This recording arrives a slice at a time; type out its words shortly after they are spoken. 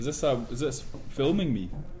Is this filming me?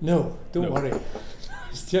 No, don't No. worry.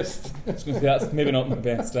 It's just... I was going to say, that's maybe not my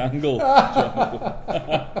best angle.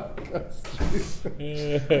 No,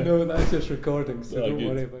 that's just recording, so don't good.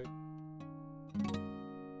 worry about it.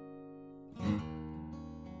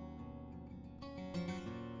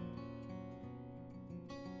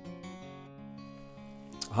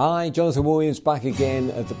 Hi, Jonathan Williams back again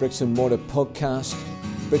at the Bricks and Mortar Podcast.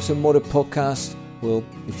 Bricks and Mortar Podcast, well,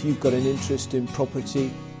 if you've got an interest in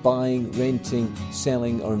property, buying, renting,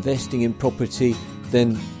 selling or investing in property,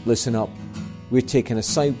 then listen up. We're taking a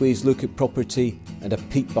sideways look at property and a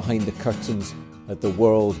peek behind the curtains at the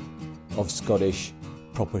world of Scottish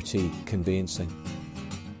property conveyancing.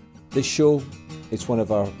 This show, it's one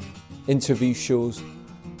of our interview shows.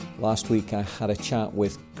 Last week I had a chat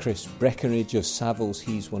with Chris Breckenridge of Savills.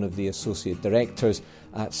 He's one of the associate directors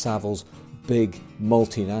at Savills, big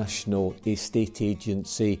multinational estate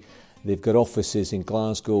agency. They've got offices in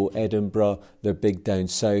Glasgow, Edinburgh, they're big down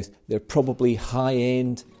south. They're probably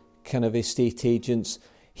high-end kind of estate agents.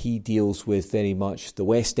 He deals with very much the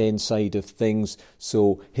West End side of things,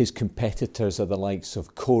 so his competitors are the likes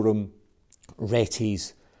of Coram,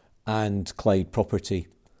 Retties and Clyde Property.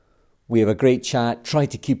 We have a great chat, try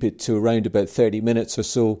to keep it to around about 30 minutes or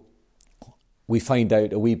so. We find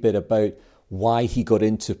out a wee bit about why he got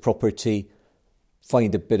into property,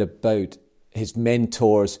 find a bit about his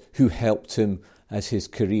mentors who helped him as his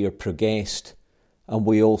career progressed, and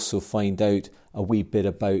we also find out a wee bit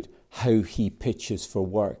about how he pitches for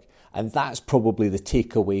work. And that's probably the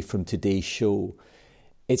takeaway from today's show.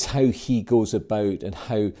 It's how he goes about and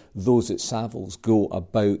how those at Savills go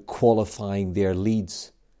about qualifying their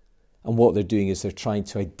leads. And what they're doing is they're trying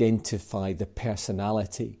to identify the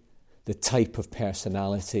personality, the type of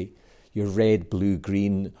personality, your red, blue,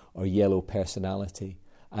 green or yellow personality,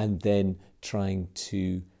 and then trying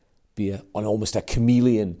to be almost a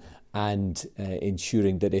chameleon and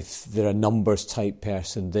ensuring that if they're a numbers type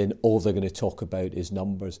person, then all they're going to talk about is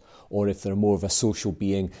numbers. Or if they're more of a social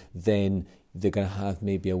being, then they're going to have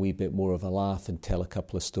maybe a wee bit more of a laugh and tell a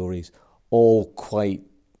couple of stories. All quite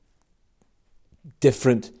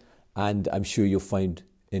different, and I'm sure you'll find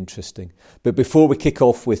interesting. But before we kick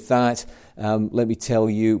off with that, let me tell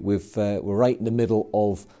you, we're right in the middle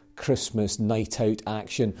of Christmas night out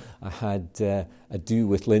action. I had a do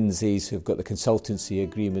with Lindsay's, who've got the consultancy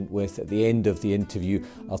agreement with. At the end of the interview,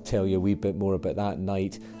 I'll tell you a wee bit more about that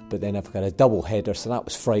night. But then I've got a double header, so that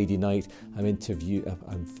was Friday night. I'm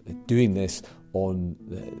doing this on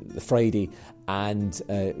the Friday and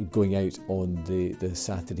going out on the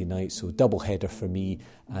Saturday night. So double header for me,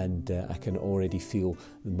 and I can already feel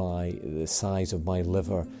the size of my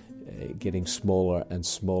liver getting smaller and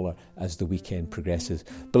smaller as the weekend progresses.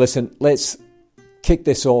 But listen, let's kick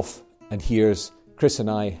this off, and here's Chris and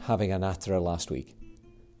I having a natter last week.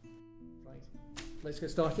 Right, let's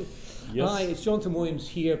get started. Yes. Hi, it's Jonathan Williams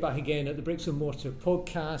here, back again at the Bricks and Mortar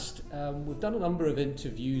Podcast. We've done a number of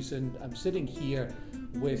interviews, and I'm sitting here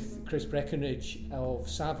with Chris Breckenridge of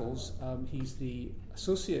Savills. He's the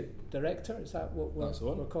Associate Director, is that what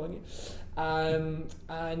we're calling it? And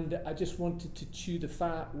I just wanted to chew the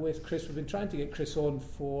fat with Chris. We've been trying to get Chris on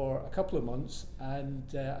for a couple of months, and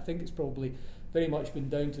I think it's probably very much been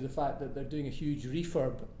down to the fact that they're doing a huge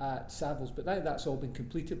refurb at Savills, but now that's all been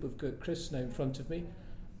completed. We've got Chris now in front of me.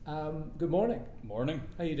 Good morning. Morning.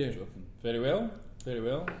 How you doing? Very well, very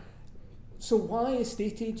well. So why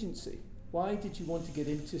estate agency? Why did you want to get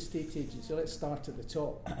into estate agency? Let's start at the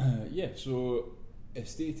top. So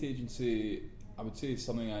estate agency, I would say, is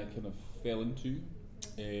something I kind of fell into.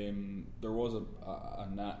 There was a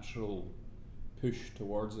natural push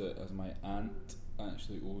towards it, as my aunt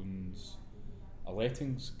actually owns a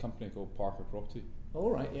lettings company called Parker Property. All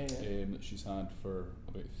right, yeah. That she's had for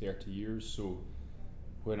about 30 years. So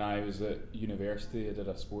when I was at university, I did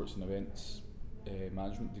a sports and events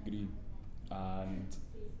management degree, and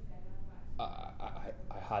I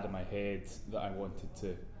had in my head that I wanted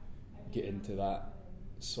to get into that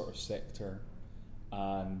sort of sector,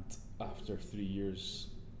 and after 3 years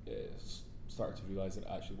started to realise that it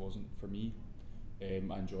actually wasn't for me. I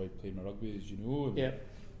enjoyed playing my rugby, as you know,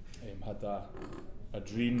 and had a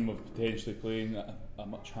dream of potentially playing at a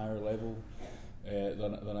much higher level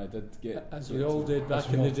than I did get. As we all did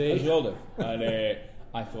back in the day. As we all did. And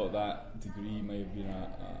I thought that degree might have been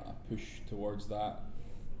a push towards that.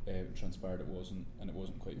 It transpired it wasn't, and it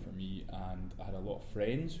wasn't quite for me. And I had a lot of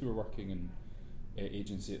friends who were working in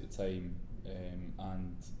agency at the time,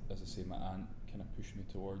 and as I say, my aunt kind of pushed me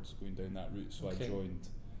towards going down that route. So I joined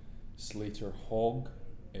Slater Hogg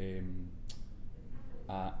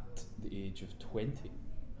at the age of 20.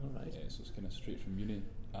 All right. So it's kind of straight from uni,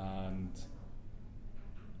 and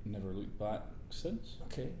never looked back since.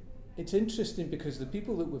 Okay. It's interesting because the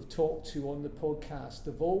people that we've talked to on the podcast,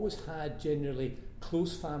 they've always had generally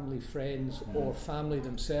close family friends or family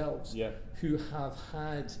themselves who have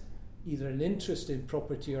had either an interest in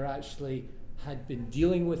property or actually had been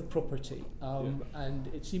dealing with property. And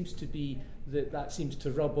it seems to be that seems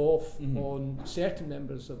to rub off on certain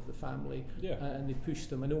members of the family, and they push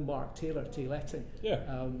them. I know Mark Taylor, Tayletting,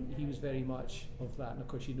 he was very much of that, and of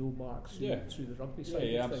course you know Mark through the rugby side.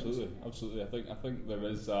 Yeah, of things. absolutely. I think there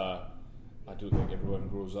is. I don't think everyone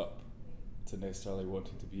grows up to necessarily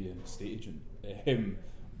wanting to be an estate agent,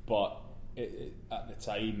 but at the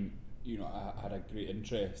time, you know, I had a great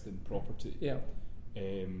interest in property. Yeah.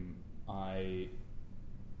 I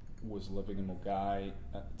was living in Mulgai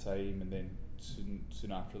at the time, and then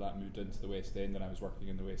soon after that moved into the West End, and I was working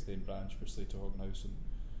in the West End branch for Slater Hogan,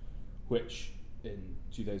 which in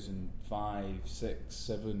 2005, 6,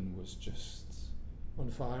 7 was just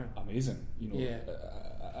on fire, amazing. You know,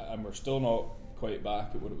 and we're still not quite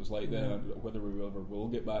back at what it was like then. Whether we ever will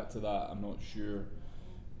get back to that, I'm not sure.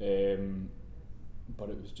 But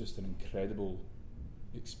it was just an incredible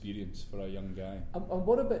experience for a young guy. And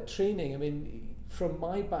what about training? I mean, from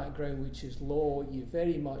my background, which is law, you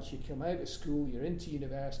come out of school, you're into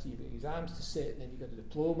university, you've got exams to sit, then you've got a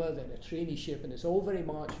diploma, then a traineeship, and it's all very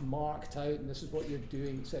much marked out, and this is what you're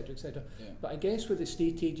doing, etc., etc. Yeah. But I guess with the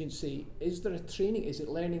estate agency, is there a training? Is it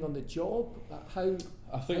learning on the job? How do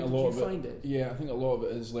you find it? Yeah, I think a lot of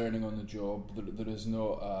it is learning on the job. There is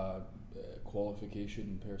not a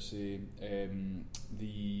qualification per se.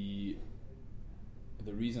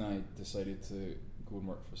 The reason I decided to go and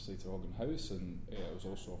work for Slater Hogan House, and I was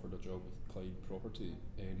also offered a job with Clyde Property,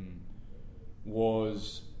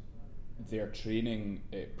 was their training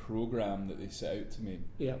programme that they set out to me.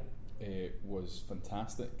 Was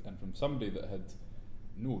fantastic, and from somebody that had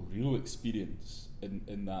no real experience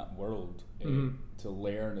in that world, to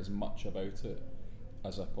learn as much about it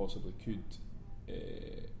as I possibly could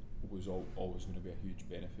was always going to be a huge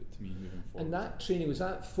benefit to me moving forward. And that training, was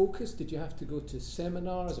that focused? Did you have to go to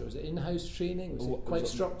seminars, or was it in-house training? Was it quite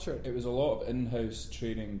structured? It was a lot of in-house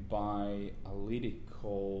training by a lady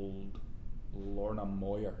called Lorna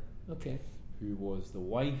Moyer. Okay. Who was the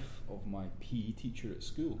wife of my PE teacher at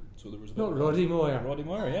school. So there was not Roddy Moyer. Roddy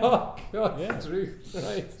Moyer, yeah. Oh God, yeah. That's Ruth.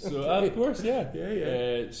 Right. So of course, yeah. That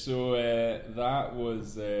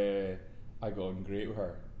was I got on great with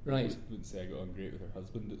her. Right. I wouldn't say I got on great with her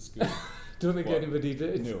husband at school. Don't think anybody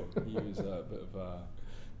did. No, he was a bit of a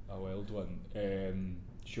wild one.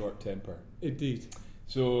 Short temper. Indeed.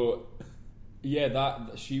 So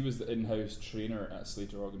that she was the in-house trainer at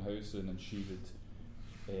Slater Hogan House, and she would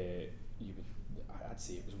I'd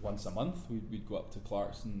say it was once a month we'd go up to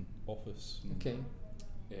Clarkson office.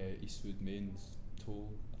 Eastwood Mains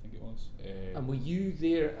Toll, I think it was. And were you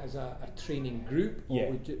there as a training group?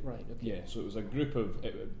 Or right. Okay. Yeah. So it was a group of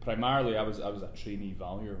primarily. I was a trainee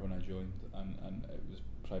valuer when I joined, and it was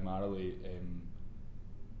primarily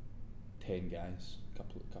 10 guys,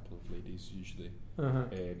 couple of ladies usually,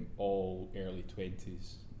 all early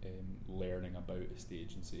 20s, learning about estate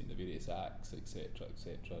agency and the various acts, etc.,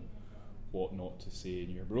 etc. What not to say in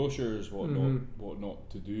your brochures, what not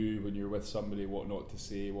to do when you're with somebody, what not to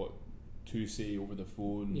say, what to say over the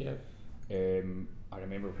phone. Yeah. I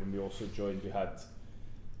remember when we also joined, we had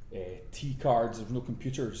T cards. There was no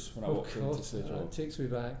computers when I walked into Slater. That takes me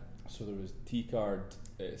back. So there was T card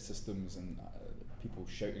systems, and people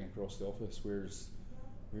shouting across the office,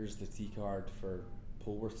 "Where's the T card for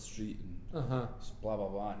Polworth Street?" and blah blah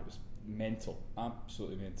blah. And it was mental,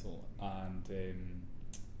 absolutely mental. And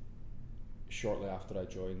shortly after I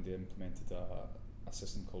joined, they implemented a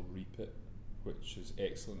system called Repit, which is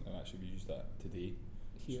excellent, and actually we use that today.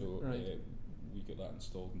 Here, so we got that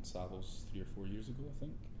installed in Savills 3 or 4 years ago, I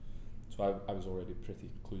think. So I was already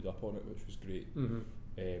pretty clued up on it, which was great. And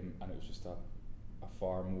it was just a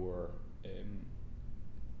far more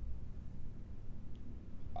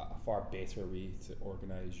a far better way to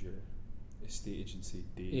organise your estate agency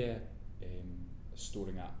day.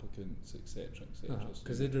 Storing applicants, etc., etc.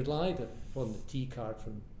 Because they'd relied upon the T card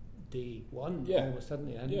from day one, almost, hadn't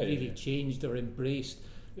they? And really changed or embraced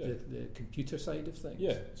the computer side of things.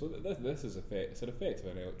 Yeah, so this is it's an effective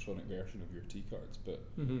an electronic version of your T cards, but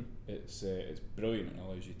it's brilliant and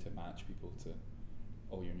allows you to match people to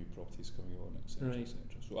all your new properties coming on, etc.,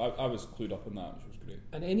 etc. So I was clued up on that, which was great.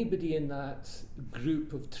 And anybody in that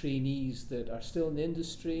group of trainees that are still in the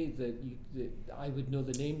industry that I would know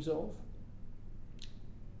the names of?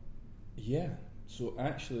 Yeah, so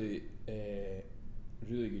actually,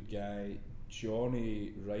 really good guy,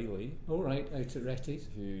 Johnny Riley, All right, out at Retty's.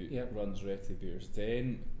 who runs Retty Beers,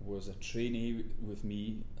 then was a trainee with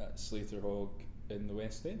me at Slater Hogg in the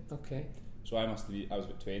West End. Okay. So I was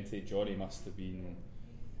about 20. Johnny must have been,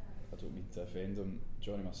 I don't mean to offend him,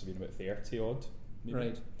 Johnny must have been about 30 odd, maybe.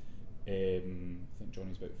 Right. I think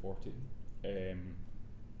Johnny's about 40.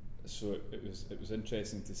 So it was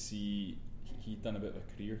interesting to see he'd done a bit of a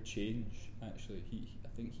career change. Actually, I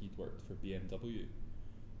think he'd worked for BMW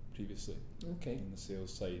previously, Okay. in the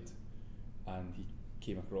sales side, and he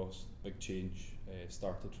came across big change.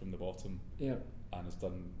 Started from the bottom, Yeah. and has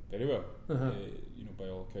done very well. Uh-huh. By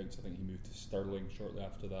all accounts, I think he moved to Stirling shortly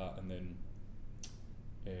after that, and then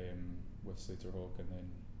with Slater Hogg, and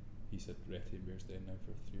then he's at Retty and Bearsden now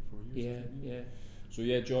for 3 or 4 years. Yeah. So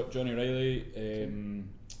Johnny Riley,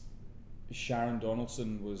 Sharon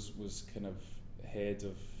Donaldson was kind of head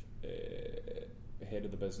of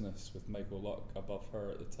the business with Michael Luck above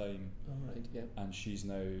her at the time. All right. Yeah. And she's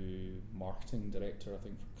now marketing director, I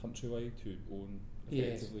think, for Countrywide, who own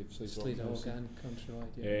effectively Slater Hogg and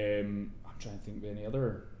Countrywide. Yeah. I'm trying to think of any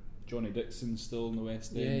other. Johnny Dixon's still in the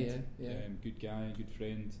West End. Yeah. Good guy, good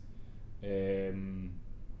friend.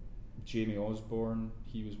 Jamie Osborne,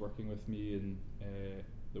 he was working with me in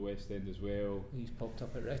the West End as well. He's popped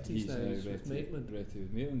up at Retty's now. He's with Maitland. Retty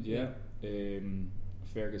with Maitland, yeah.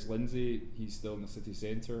 Fergus Lindsay, he's still in the city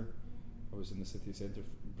centre. I was in the city centre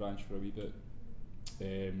branch for a wee bit.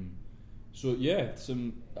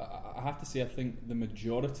 I have to say, I think the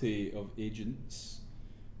majority of agents,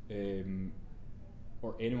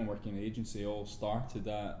 or anyone working in an agency, all started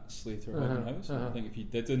at Slater Hogg House. I think if you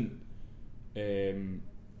didn't, it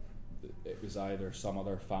was either some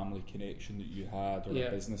other family connection that you had, or a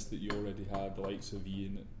business that you already had, the likes of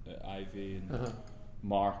Ian at Ivy and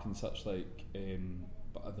Mark and such like.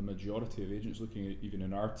 But the majority of agents, looking at even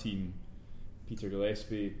in our team, Peter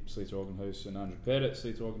Gillespie, Slater Hogg House, and Andrew Perrott,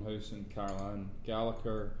 Slater Hogg House, and Caroline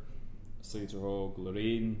Gallagher, Slater Hogg,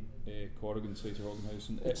 Lorraine Corrigan, Slater Hogg House.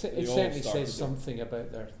 And it certainly says something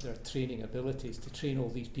about their training abilities to train all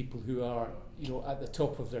these people who are, at the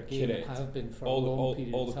top of their game and have been for a long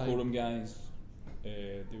period of time. All the Quorum guys,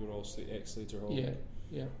 they were all ex-Slater Hogg.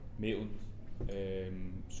 Yeah. Maitland. I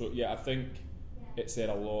think it said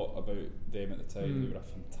a lot about them at the time. They were a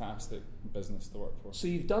fantastic business to work for. So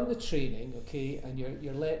you've done the training, okay, and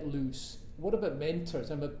you're let loose. What about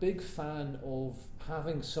mentors? I'm a big fan of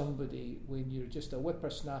having somebody when you're just a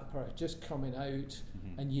whippersnapper just coming out,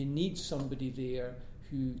 and you need somebody there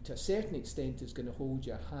who, to a certain extent, is going to hold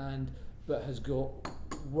your hand, but has got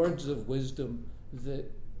words of wisdom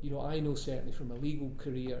that I know certainly from a legal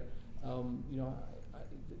career.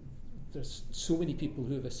 There's so many people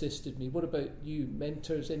who have assisted me. What about you?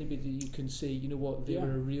 Mentors? Anybody you can say, they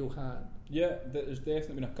were a real hand? Yeah, there's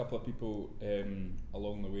definitely been a couple of people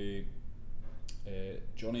along the way.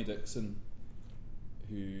 Johnny Dixon,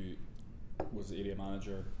 who was the area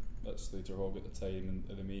manager at Slater Hogg at the time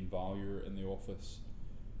and the main valuer in the office,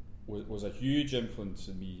 was a huge influence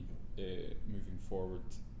in me moving forward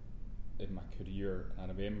in my career.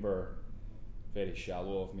 And I remember, very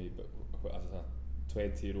shallow of me, but as a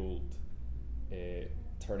 20-year-old,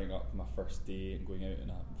 turning up my first day and going out in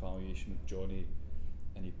a valuation with Johnny,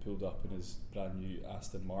 and he pulled up in his brand new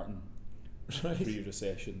Aston Martin,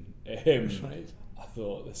 pre-recession. Right. I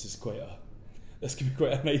thought this could be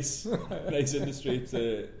quite a nice industry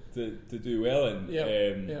to do well in.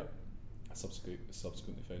 I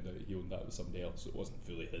subsequently found out he owned that with somebody else, so it wasn't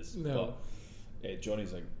fully his. No. But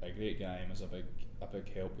Johnny's a great guy and was a big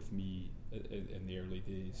help with me in the early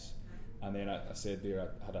days. And then I said there, I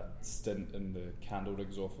had a stint in the Candle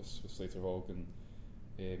Rigs office with Slater Hogg,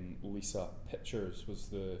 and Lisa Pritchard was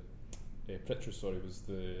the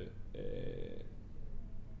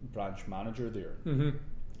branch manager there,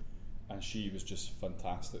 and she was just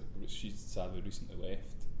fantastic. She's sadly recently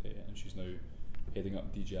left, and she's now heading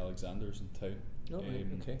up DG Alexander's in town.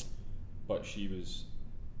 Okay. But she was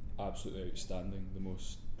absolutely outstanding.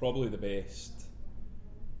 Probably the best,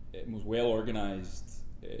 most well organised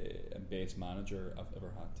and best manager I've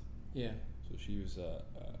ever had. Yeah. So she was,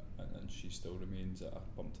 and she still remains. I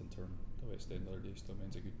bumped into her in the West End the other day. Still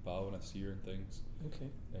remains a good pal, and I see her and things.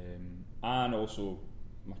 Okay. And also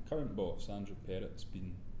my current boss, Andrew Perrott's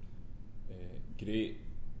been great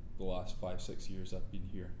the last 5-6 years I've been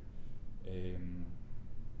here.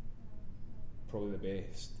 Probably the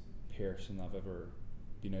best person I've ever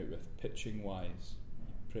been out with, pitching wise.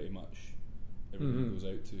 Pretty much everything he goes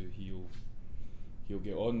out to, he'll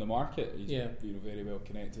get on the market. He's very well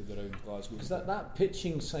connected around Glasgow. Because that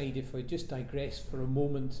pitching side, if I just digress for a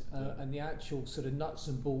moment, and the actual sort of nuts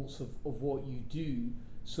and bolts of what you do,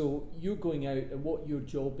 So you're going out, and what your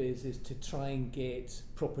job is to try and get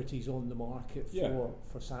properties on the market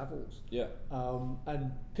for Savills. Yeah.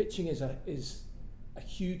 And pitching is a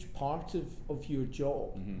huge part of your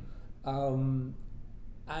job. Mm-hmm.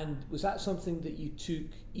 And was that something that you took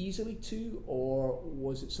easily to, or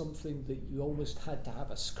was it something that you almost had to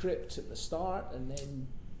have a script at the start, and then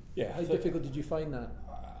how difficult did you find that?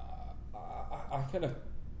 I kind of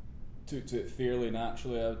took to it fairly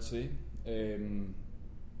naturally, I would say.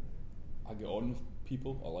 I get on with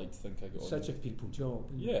people. I like to think I get on. Such a people job.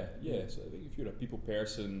 Yeah. So I think if you're a people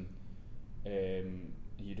person,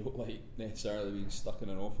 you don't like necessarily being stuck in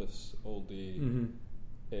an office all day. Mm-hmm.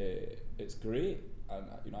 It's great,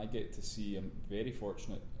 and I get to see. I'm very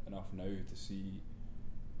fortunate enough now to see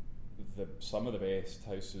some of the best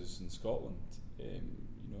houses in Scotland,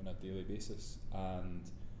 on a daily basis,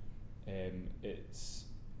 and it's.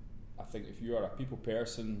 I think if you are a people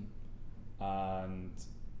person and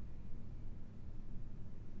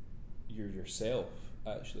you're yourself,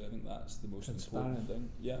 actually, I think that's the most important thing.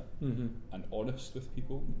 Yeah, mm-hmm. and honest with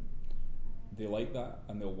people. They like that,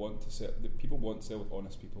 and they'll want to sell. The people want to sell with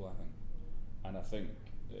honest people, I think. And I think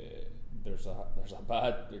there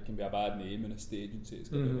can be a bad name in a estate agency. It's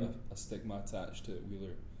got mm-hmm. a stigma attached to it,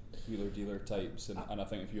 wheeler dealer types, and I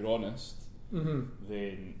think if you're honest, mm-hmm.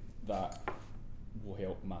 then that will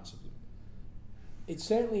help massively. It's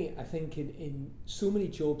certainly, I think, in so many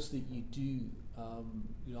jobs that you do.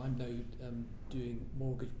 I'm now doing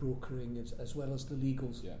mortgage brokering as well as the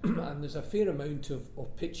legals, and there's a fair amount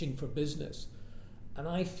of pitching for business. And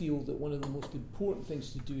I feel that one of the most important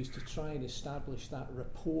things to do is to try and establish that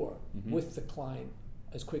rapport mm-hmm. with the client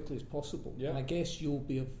as quickly as possible. Yeah. And I guess you'll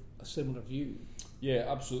be of a similar view. Yeah,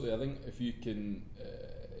 absolutely. I think if you can,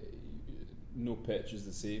 no pitch is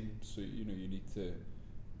the same, so you need to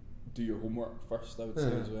do your homework first, I would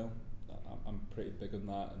say as well. I'm pretty big on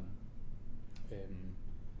that, and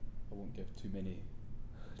I won't give too many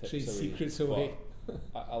tips away, secrets away.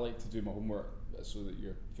 I like to do my homework so that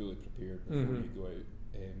you're fully prepared before mm-hmm. you go out.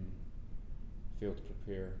 Fail to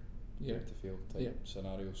prepare to fail type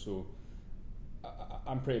scenario. So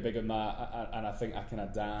I'm pretty big on that, and I think I can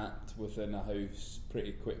adapt within a house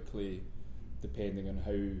pretty quickly depending on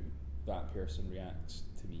how that person reacts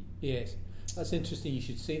to me. Yes, that's interesting you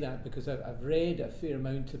should say that, because I've read a fair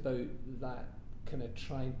amount about that kind of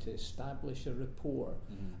trying to establish a rapport,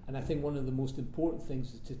 mm-hmm. and I think one of the most important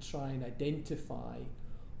things is to try and identify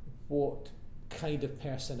what kind of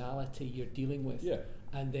personality you're dealing with,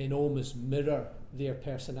 and then almost mirror their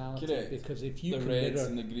personality. Correct. Because if you the can reds mirror,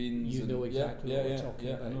 and the greens, you know exactly what we're talking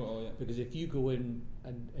about. I know, Because if you go in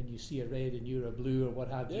and you see a red and you're a blue or what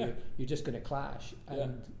have you, you're just going to clash,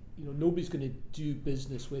 and nobody's going to do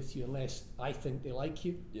business with you unless I think they like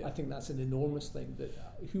you. I think that's an enormous thing. That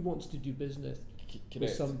who wants to do business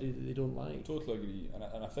with somebody that they don't like? Totally agree,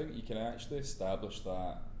 and I think you can actually establish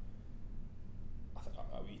that. I think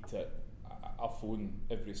a wee tip. I'll phone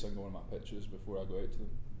every single one of my pitches before I go out to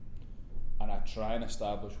them, and I try and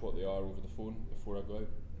establish what they are over the phone before I go out.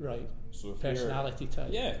 Right. So if personality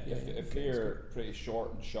type. If they're pretty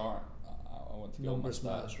short and sharp, I want to get all my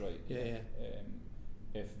stats right.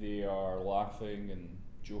 If they are laughing and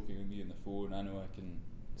joking with me on the phone, I know I can.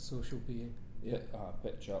 Social being.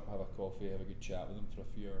 Pitch up, have a coffee, have a good chat with them for a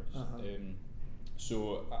few hours. Uh-huh.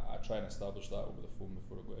 So I try and establish that over the phone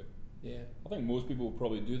before I go out. Yeah. I think most people will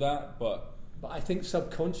probably do that, but I think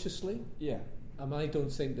subconsciously. Yeah. I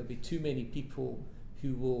don't think there'll be too many people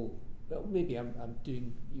who will. Well, maybe I'm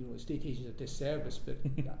doing estate agents a disservice, but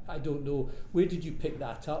I don't know. Where did you pick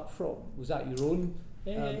that up from? Was that your own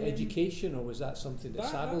education, or was that something that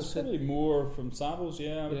Savills That's probably more from Savills.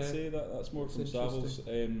 I would say that's more from That's Savills.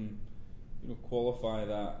 Qualify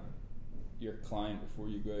that your client before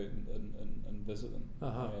you go out and visit them.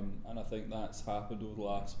 Uh-huh. And I think that's happened over the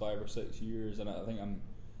last 5 or 6 years, and I think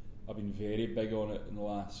I've been very big on it in the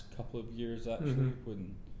last couple of years actually, mm-hmm.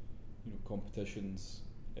 when competitions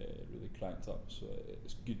really cranked up. So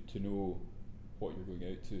it's good to know what you're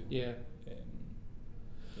going out to. Yeah.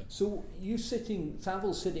 So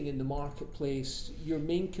Savills sitting in the marketplace, your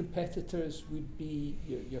main competitors would be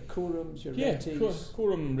your Corums, your Retties?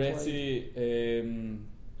 Corum, Retty,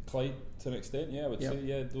 Clyde to an extent, I would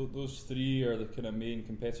say, those three are the kind of main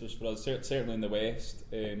competitors for us, certainly in the West,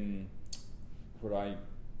 where I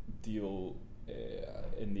deal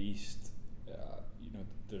in the East,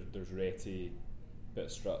 there's Retty, bit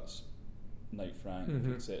of Struts, Knight Frank,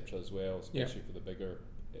 mm-hmm. etc. as well, especially for the bigger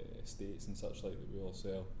estates and such like that we all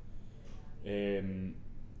sell. The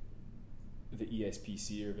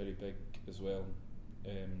ESPC are very big as well,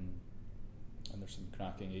 and there's some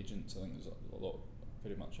cracking agents. I think there's a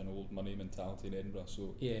very much an old money mentality in Edinburgh.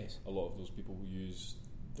 So yes, a lot of those people will use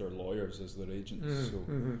their lawyers as their agents.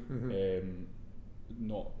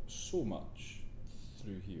 Not so much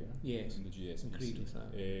through here. Yes, in the GSPC. agreed with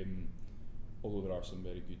that. Although there are some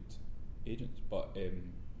very good agents, but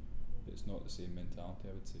it's not the same mentality,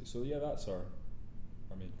 I would say. So yeah, that's our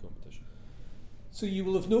main competition. So you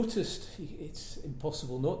will have noticed, it's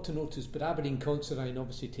impossible not to notice, but Aberdeen Considine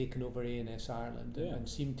obviously taken over ANS Ireland and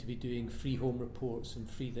seem to be doing free home reports and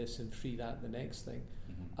free this and free that, the next thing.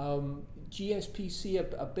 GSPC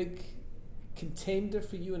a big contender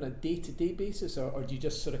for you on a day-to-day basis, or do you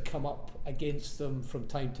just sort of come up against them from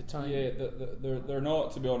time to time? Yeah, they're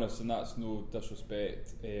not, to be honest, and that's no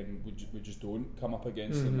disrespect. We just don't come up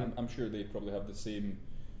against them. I'm sure they probably have the same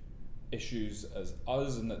issues as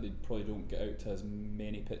us, and that they probably don't get out to as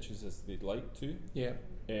many pitches as they'd like to. Yeah.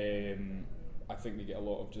 I think they get a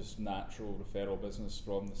lot of just natural referral business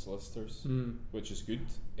from the solicitors, which is good.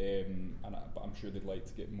 But I'm sure they'd like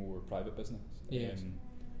to get more private business. Yes.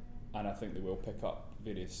 And I think they will pick up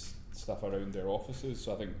various stuff around their offices.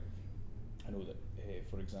 So I know that,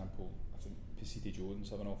 for example, I think P.C.D. Jones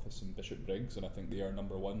have an office in Bishop Briggs, and I think they are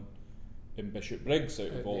number one in Bishop Briggs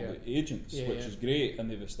out of all the agents, which is great, and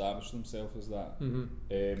they've established themselves as that.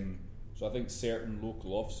 So I think certain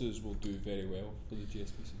local offices will do very well for the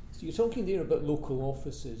GSPC. So you're talking there about local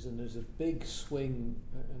offices, and there's a big swing,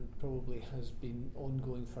 and probably has been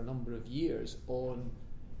ongoing for a number of years, on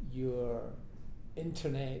your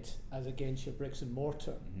internet as against your bricks and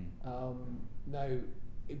mortar. Now,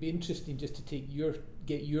 it'd be interesting just to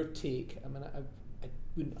get your take. I mean, I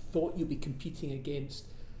wouldn't have thought you'd be competing against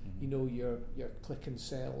your click and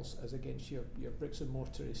sells as against your bricks and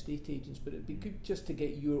mortar estate agents, but it'd be good just to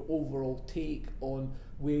get your overall take on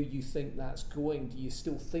where you think that's going. Do you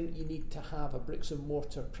still think you need to have a bricks and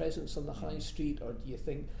mortar presence on the high street, or do you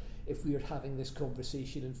think if we are having this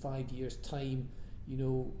conversation in 5 years' time,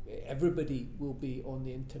 everybody will be on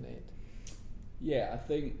the internet? Yeah, I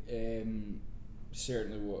think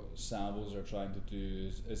certainly what Savills are trying to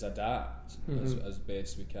do is adapt as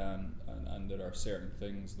best we can, and there are certain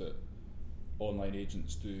things that online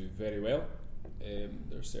agents do very well.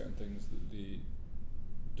 There are certain things that they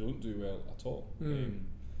don't do well at all.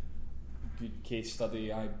 Good case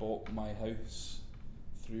study, I bought my house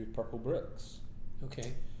through Purple Bricks.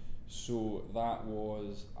 Okay. So that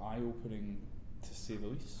was eye-opening, to say the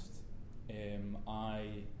least.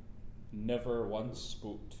 I never once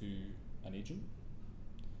spoke to an agent.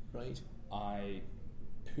 Right. I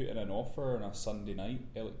put in an offer on a Sunday night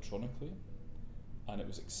electronically, and it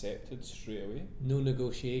was accepted straight away. No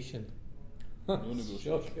negotiation. No negotiation.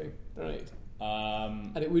 Shocking. Right.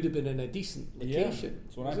 And it would have been in a decent location.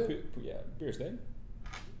 Yeah. So when I put Bearsden.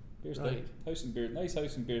 Right. Nice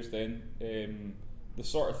house in Bearsden. The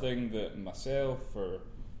sort of thing that myself or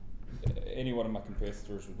any one of my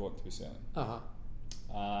competitors would want to be selling.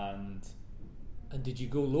 And did you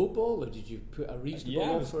go lowball, or did you put a reasonable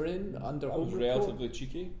offer in under home report? I was relatively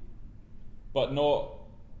cheeky, but not,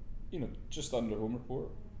 just under home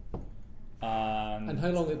report. And how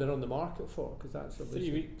long had it been on the market for? Because that's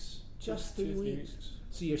 3 weeks. Just 3 weeks.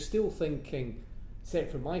 So you're still thinking,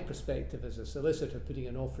 set from my perspective as a solicitor putting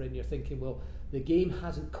an offer in, you're thinking, well, the game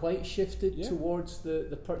hasn't quite shifted towards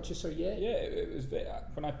the purchaser yet. Yeah, it was.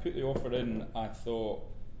 When I put the offer in, I thought,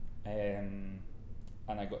 and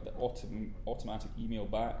I got the automatic email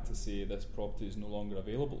back to say this property is no longer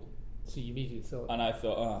available. So you immediately thought, and I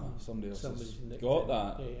thought, somebody else has got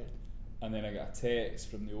that. Yeah. And then I got a text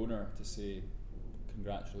from the owner to say,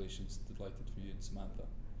 congratulations, delighted for you and Samantha.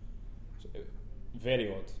 So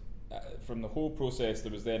very odd. From the whole process,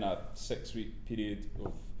 there was then a 6-week period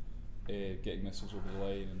of getting missiles over the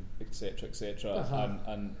line, and etc.,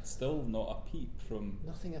 and still not a peep from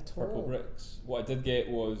nothing at Purple all. Bricks. What I did get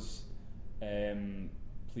was,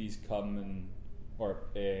 please come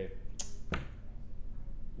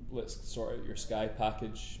let's sort out your Sky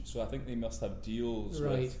package. So I think they must have deals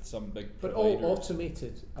with some big providers. But all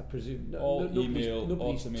automated, I presume. All email,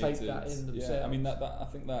 nobody's automated. Typed that in themselves. Yeah, I mean that I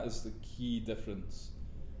think that is the key difference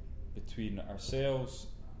between ourselves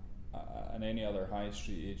and any other high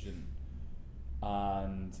street agent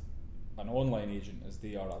and an online agent, is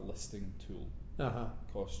they are a listing tool.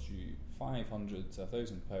 Cost you £500 to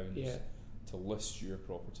 £1,000 to list your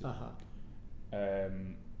property.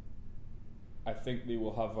 I think they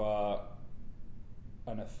will have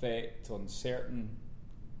an effect on certain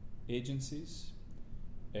agencies,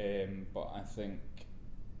 but I think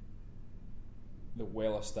the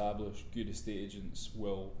well-established good estate agents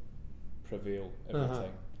will prevail every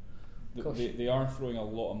time. They are throwing a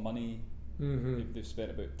lot of money. They've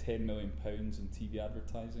spent about £10 million in TV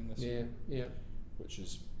advertising this year. which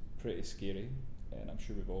is pretty scary. And I'm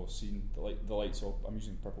sure we've all seen the lights of. I'm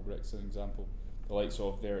using Purple Bricks as an example. The lights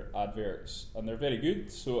of their adverts, and they're very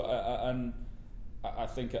good. So I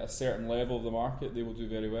think at a certain level of the market, they will do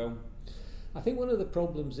very well. I think one of the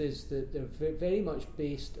problems is that they're very much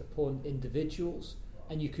based upon individuals,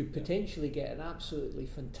 and you could potentially get an absolutely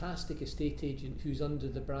fantastic estate agent who's under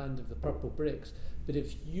the brand of the Purple Bricks. But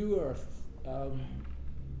if you are,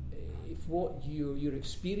 if what your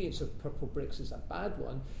experience of Purple Bricks is a bad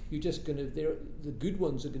one, you're just going to the good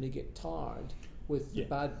ones are going to get tarred with the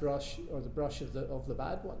bad brush or the brush of the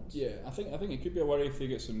bad ones. Yeah, I think it could be a worry if they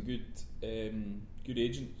get some good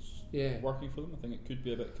agents working for them. I think it could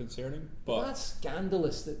be a bit concerning. But that's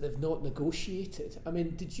scandalous that they've not negotiated. I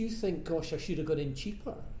mean, did you think, gosh, I should have got in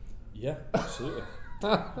cheaper? Yeah, absolutely.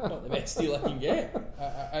 Not the best deal I can get.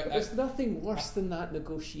 There's nothing worse than that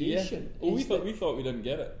negotiation. Yeah. Well, we thought we didn't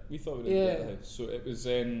get it. We thought we didn't get the house. So it was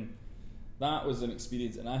that was an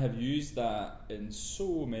experience, and I have used that in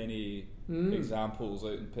so many examples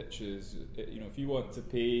out in pitches. If you want to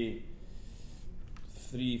pay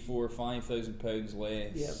 £3,000, £4,000, £5,000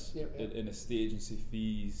 less in estate agency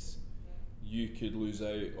fees, you could lose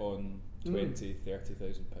out on £20,000,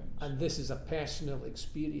 £30,000. And this is a personal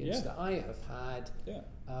experience that I have had.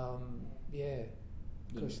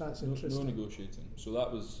 Because that's interesting. No negotiating. So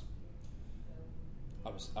that was. I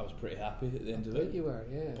was pretty happy at the end of it. I bet you were,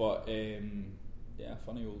 yeah. But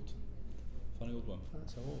funny old one.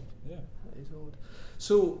 That's odd. Yeah, that is odd.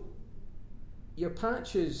 So your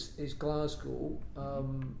patch is Glasgow,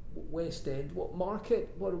 West End. What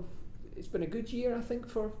market? It's been a good year, I think,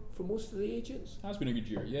 for most of the agents. It has been a good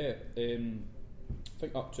year, yeah. I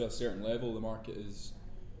think up to a certain level, the market is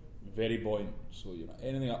very buoyant. So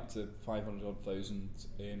anything up to 500,000,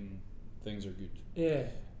 things are good. Yeah.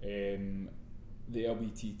 The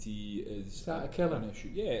LBTT is an issue.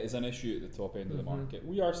 Yeah, it's an issue at the top end of the market.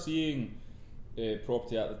 We are seeing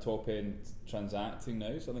property at the top end transacting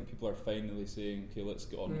now, so I think people are finally saying, okay, let's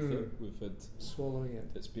get on with it. We've had swallowing it.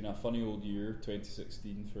 It's been a funny old year,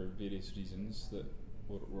 2016, for various reasons that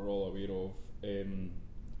we're all aware of. And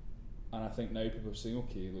I think now people are saying,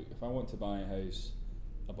 okay, look, if I want to buy a house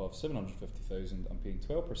above 750,000, I'm paying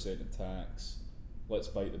 12% in tax, let's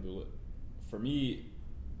bite the bullet. For me,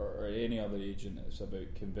 or any other agent, it's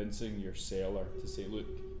about convincing your seller to say, look,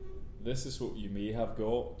 this is what you may have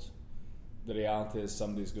got. The reality is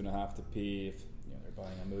somebody's going to have to pay, if they're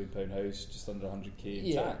buying £1 million house, just under 100k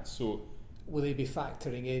in tax. So will they be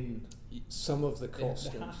factoring in some of the costs?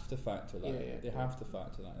 They have to factor that. They have to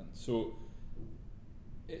factor that in. So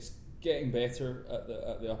it's getting better at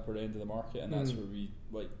the upper end of the market, and that's where we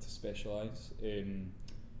like to specialise. And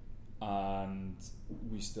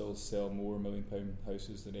we still sell more £1 million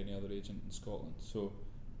houses than any other agent in Scotland. So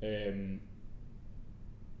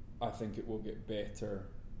I think it will get better,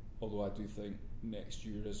 although I do think next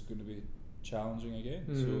year is going to be challenging again.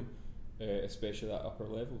 So especially that upper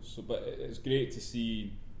level. So, but it's great to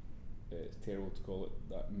see. It's terrible to call it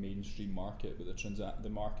that mainstream market, but the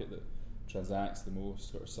market that transacts the most,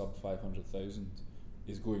 sort of sub 500,000,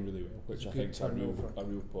 is going really well, which I think is a real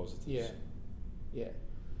positive. Yeah.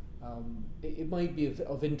 It might be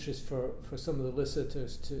of interest for some of the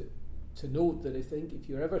listeners to note that I think if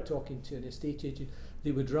you're ever talking to an estate agent,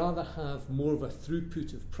 they would rather have more of a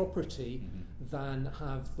throughput of property than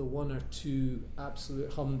have the one or two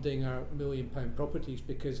absolute humdinger £1 million properties,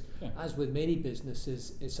 because as with many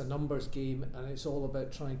businesses, it's a numbers game, and it's all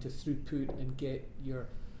about trying to throughput and get your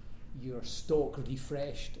stock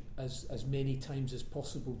refreshed as many times as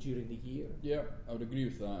possible during the year. Yeah, I would agree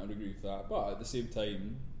with that. But at the same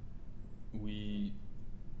time, we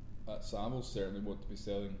at Savills certainly want to be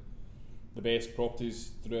selling the best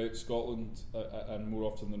properties throughout Scotland, and more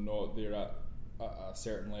often than not, they're at a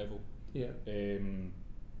certain level. Yeah. And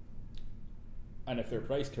if they're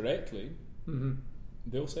priced correctly,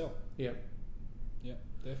 they'll sell. Yeah. Yeah,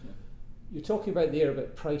 definitely. You're talking about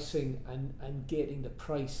pricing and getting the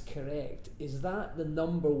price correct. Is that the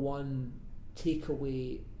number one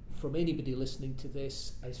takeaway from anybody listening to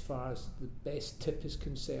this as far as the best tip is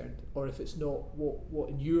concerned? Or if it's not, what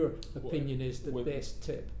in your opinion is the best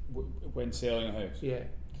tip? When selling a house?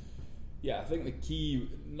 Yeah, I think the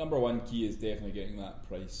number one key is definitely getting that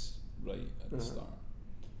price right at the start.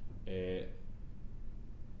 If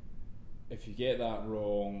you get that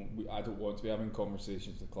wrong, I don't want to be having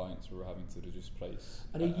conversations with clients where we're having to reduce price.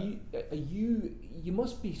 And you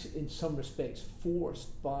must be in some respects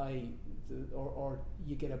forced by or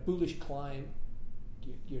you get a bullish client,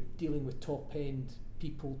 you're dealing with top end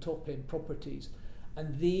people, top end properties,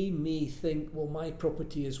 and they may think, well, my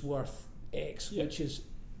property is worth X, which is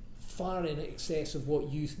far in excess of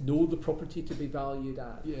what you know the property to be valued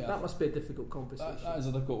at. Yeah, that must be a difficult conversation. That is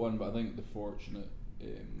a difficult one, but I think the fortunate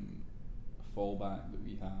fallback that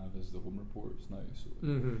we have is the home reports now. So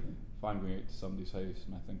if I'm going out to somebody's house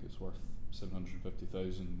and I think it's worth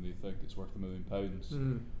 750,000, and they think it's worth £1 million.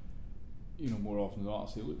 You know, more often than not,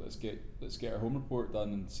 I say, look, let's get our home report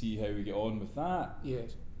done and see how we get on with that.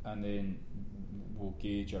 Yes. And then we'll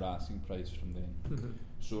gauge our asking price from then.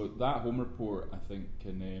 So that home report, I think,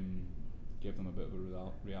 can give them a bit of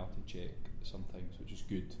a reality check sometimes, which is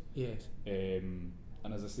good. Yes. And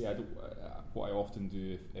as I say, what I often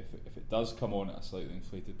do, if it does come on at a slightly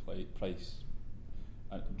inflated price,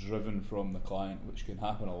 driven from the client, which can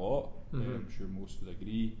happen a lot, I'm sure most would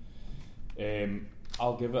agree,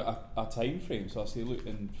 I'll give it a time frame. So I'll say, look,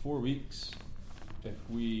 in 4 weeks, if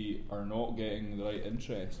we are not getting the right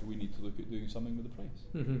interest, we need to look at doing something with the price.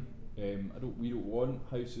 We don't want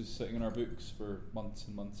houses sitting in our books for months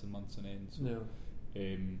and months and months on end. So, no.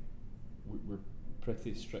 We're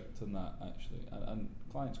pretty strict on that, actually, and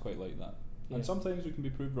clients quite like that. Yeah. And sometimes we can be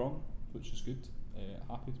proved wrong, which is good.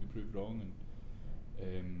 Happy to be proved wrong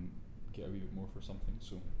and get a wee bit more for something.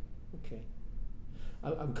 So. Okay.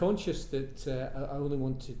 I'm conscious that I only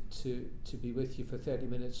wanted to be with you for 30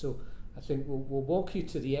 minutes, so I think we'll walk you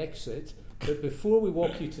to the exit. But before we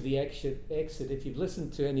walk you to the exit, if you've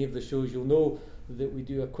listened to any of the shows, you'll know that we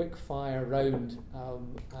do a quick fire round.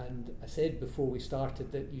 And I said before we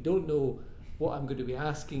started that you don't know what I'm going to be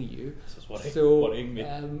asking you. This is worrying me.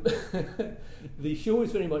 The show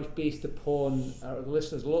is very much based upon the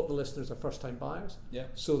listeners. A lot of the listeners are first-time buyers. Yeah.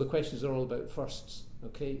 So the questions are all about firsts.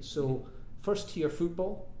 Okay. So first-tier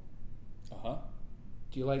football.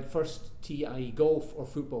 Do you like first tee, i.e. golf, or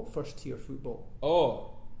football? First-tier football.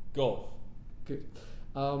 Oh, golf. Good.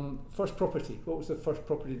 First property. What was the first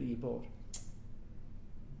property that you bought?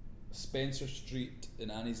 Spencer Street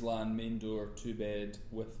in Annie's Land, main door, 2-bed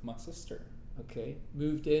with my sister. Okay.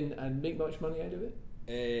 Moved in and make much money out of it?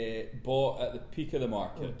 Bought at the peak of the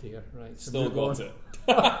market. Oh dear, right. So still got it.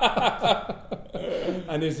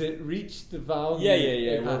 And has it reached the value?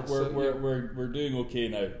 Yeah. We're doing okay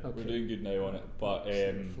now. Okay. We're doing good now on it, but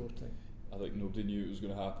floating. I think nobody knew it was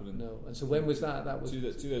going to happen. No. And so when was that? That was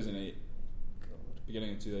 2008. God.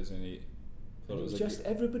 Beginning of 2008. It was just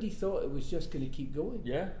everybody thought it was just going to keep going.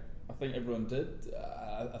 Yeah, I think everyone did.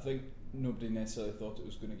 I think nobody necessarily thought it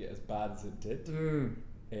was going to get as bad as it did.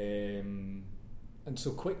 And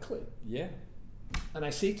so quickly. Yeah. And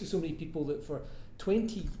I say to so many people that for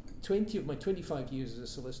 20 of my 25 years as a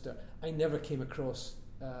solicitor, I never came across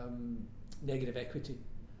negative equity.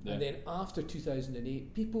 Yeah. And then after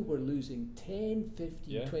 2008, people were losing 10,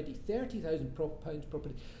 15, 20, 30,000 pounds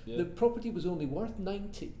property. Yeah. The property was only worth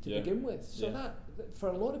 90 to begin with. So that, for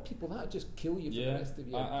a lot of people, that would just kill you for the rest of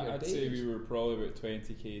your I'd days. say we were probably about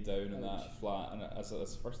 20k down on that flat. And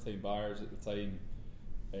as first-time buyers at the time,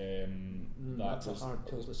 that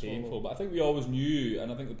was painful. But I think we always knew,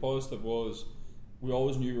 and I think the positive was, we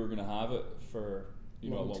always knew we were going to have it for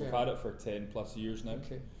we've had it for 10 plus years now.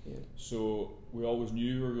 Okay. Yeah. So we always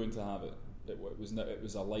knew we were going to have it. It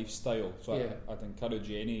was a lifestyle. So I'd encourage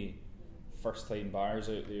any first-time buyers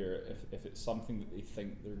out there, if it's something that they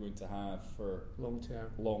think they're going to have for long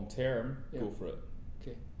term, go for it.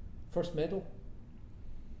 Okay. First medal?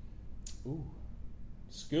 Ooh.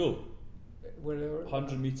 School.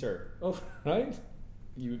 100 metre. Oh, right.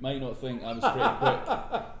 You might not think I was pretty quick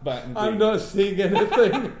back in the day. I'm not saying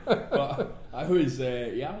anything. But I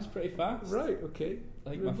was pretty fast. Right, okay. I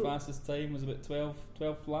think my fastest time was about 12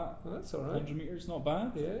 flat. Oh, that's all right. 100 metres, not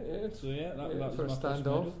bad. Yeah. So that was first my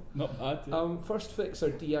standoff. Not bad. Yeah. First fix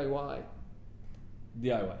or DIY?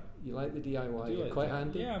 DIY. You like the DIY? You're quite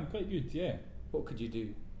handy? Yeah, I'm quite good, yeah. What could you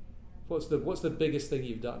do? What's the biggest thing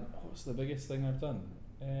you've done? What's the biggest thing I've done?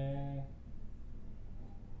 Oh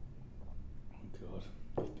God,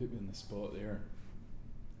 you've put me on the spot there.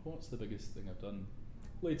 What's the biggest thing I've done?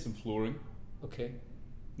 Laid some flooring. Okay.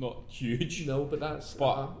 Not huge. No, but that's.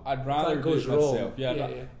 But I'd rather do it myself. Wrong.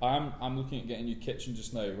 Yeah. I'm looking at getting a new kitchen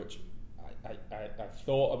just now, which I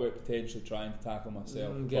thought about potentially trying to tackle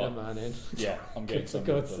myself. Get a man in. Yeah, I'm getting for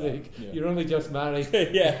God's sake. Yeah. You're only just married.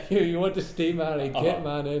 Yeah. You want to stay married. Get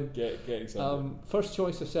man in. Getting something. First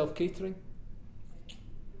choice of self-catering?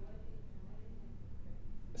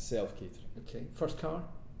 Self-catering. Okay. First car?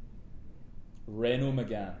 Renault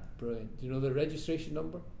Megane. Brilliant. Do you know the registration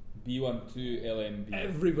number? B12LMB.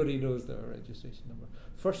 Everybody knows their registration number.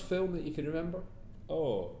 First film that you can remember?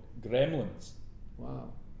 Oh, Gremlins.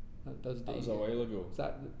 Wow. That was a while ago. Is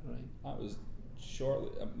that right? That was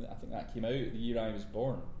shortly. I think that came out the year I was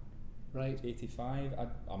born. Right. 85.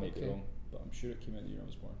 I might be wrong, but I'm sure it came out the year I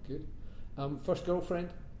was born. Good. First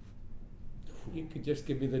girlfriend? You could just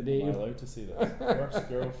give me the Am name. I allowed to say that? First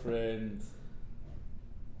girlfriend.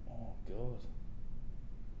 Oh God.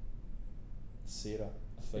 Sarah,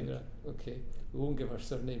 I think. Sarah. Okay, we won't give her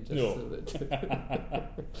surname just No. so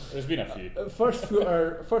that. There's been a few. First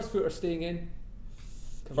footer staying in.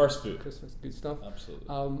 First foot. Christmas, good stuff. Absolutely.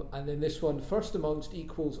 And then this one, First Amongst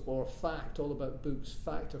Equals or Fact, all about books,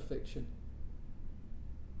 fact or fiction.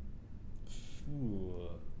 Ooh,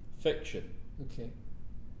 fiction. Okay.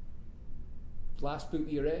 Last book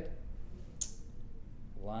that you read?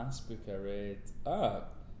 Last book I read.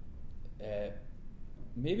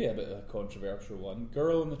 Maybe a bit of a controversial one.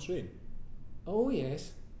 Girl on the Train. Oh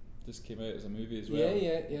yes. Just came out as a movie as well.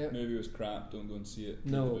 Yeah. Movie was crap. Don't go and see it. Read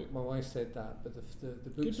the No, book. my wife said that, but the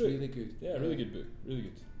book's book. really good. Yeah, really good book. Really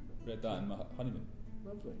good. Read that in my honeymoon.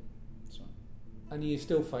 Lovely. So. And are you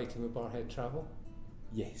still fighting with Barhead Travel?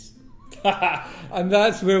 Yes. And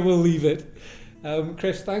that's where we'll leave it.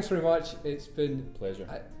 Chris, thanks very much. It's been Pleasure.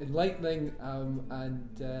 Enlightening,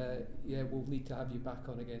 and we'll need to have you back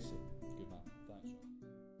on again soon. Good man. Thanks.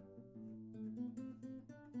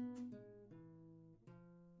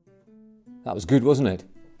 That was good, wasn't it?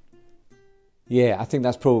 Yeah, I think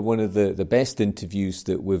that's probably one of the best interviews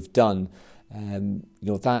that we've done.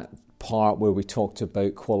 That part where we talked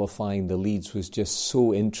about qualifying the leads was just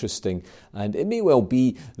so interesting, and it may well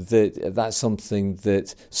be that that's something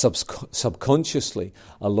that subconsciously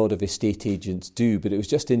a lot of estate agents do, but it was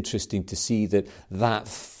just interesting to see that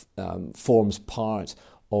forms part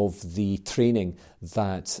of the training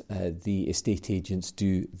that the estate agents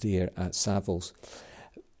do there at Savills.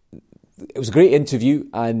 It was a great interview,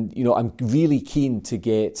 and I'm really keen to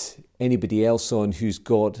get anybody else on who's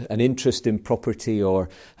got an interest in property or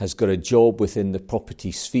has got a job within the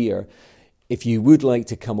property sphere. If you would like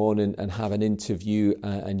to come on and have an interview,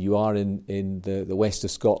 and you are in the west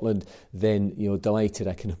of Scotland, then delighted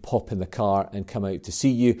I can pop in the car and come out to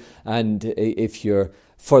see you. And if you're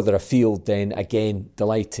further afield, then again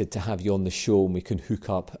delighted to have you on the show, and we can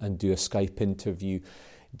hook up and do a Skype interview.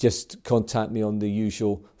 Just contact me on the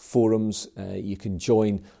usual forums. You can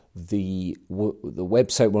join the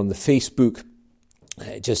website. We're on the Facebook.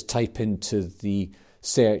 Just type into the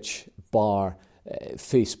search bar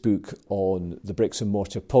Facebook on the Bricks and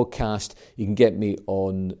Mortar podcast. You can get me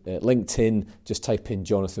on LinkedIn. Just type in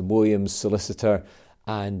Jonathan Williams, solicitor,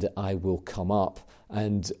 and I will come up.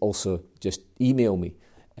 And also just email me.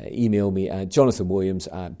 Email me at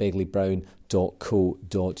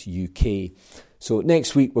jonathanwilliams@begleybrown.co.uk. So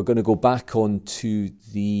next week we're going to go back on to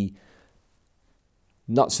the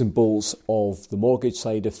nuts and bolts of the mortgage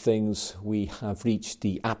side of things. We have reached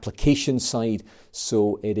the application side,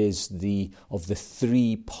 so it is of the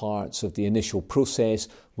three parts of the initial process.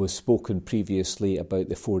 We've spoken previously about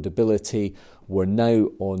the affordability. We're now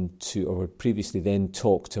on to, or we previously then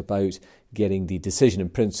talked about getting the decision in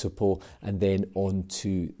principle, and then on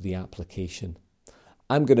to the application.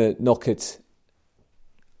 I'm going to knock it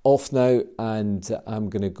off now, and I'm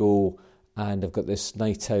going to go, and I've got this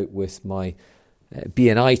night out with my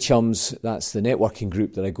BNI chums. That's the networking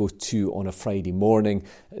group that I go to on a Friday morning.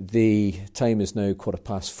 The time is now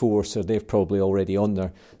 4:15, so they're probably already on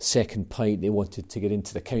their second pint. They wanted to get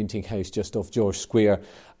into the counting house just off George Square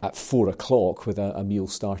at 4 o'clock with a meal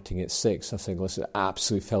starting at 6. I think, listen,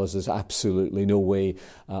 absolutely, fellas, there's absolutely no way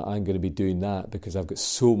I'm going to be doing that, because I've got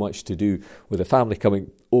so much to do with the family coming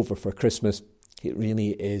over for Christmas. It really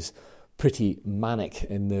is pretty manic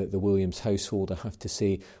in the Williams household, I have to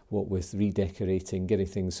say. What with redecorating, getting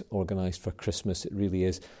things organised for Christmas, it really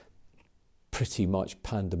is pretty much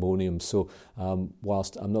pandemonium. So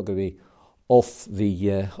whilst I'm not going to be off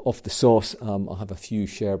the sauce, I'll have a few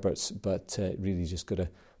sherbets, but really just got to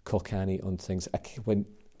cock Annie on things.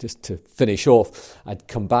 Just to finish off, I'd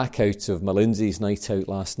come back out of my Lindsay's night out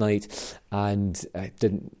last night, and I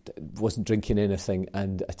wasn't drinking anything.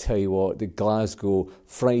 And I tell you what, the Glasgow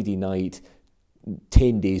Friday night,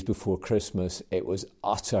 10 days before Christmas, it was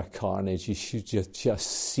utter carnage. You should just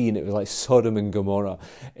seen it. It was like Sodom and Gomorrah.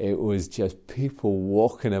 It was just people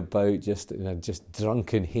walking about, just in a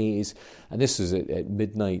drunken haze. And this was at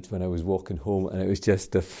midnight when I was walking home, and it was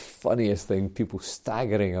just the funniest thing. People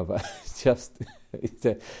staggering about.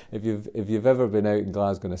 If you've ever been out in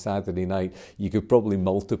Glasgow on a Saturday night, you could probably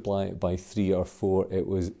multiply it by 3 or 4. It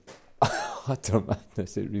was utter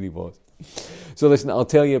madness. It really was. So listen, I'll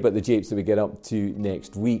tell you about the japes that we get up to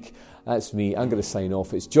next week. That's me. I'm going to sign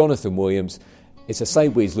off. It's Jonathan Williams. It's a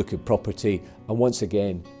sideways look at property, and once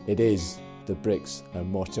again, it is the Bricks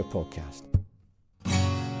and Mortar podcast.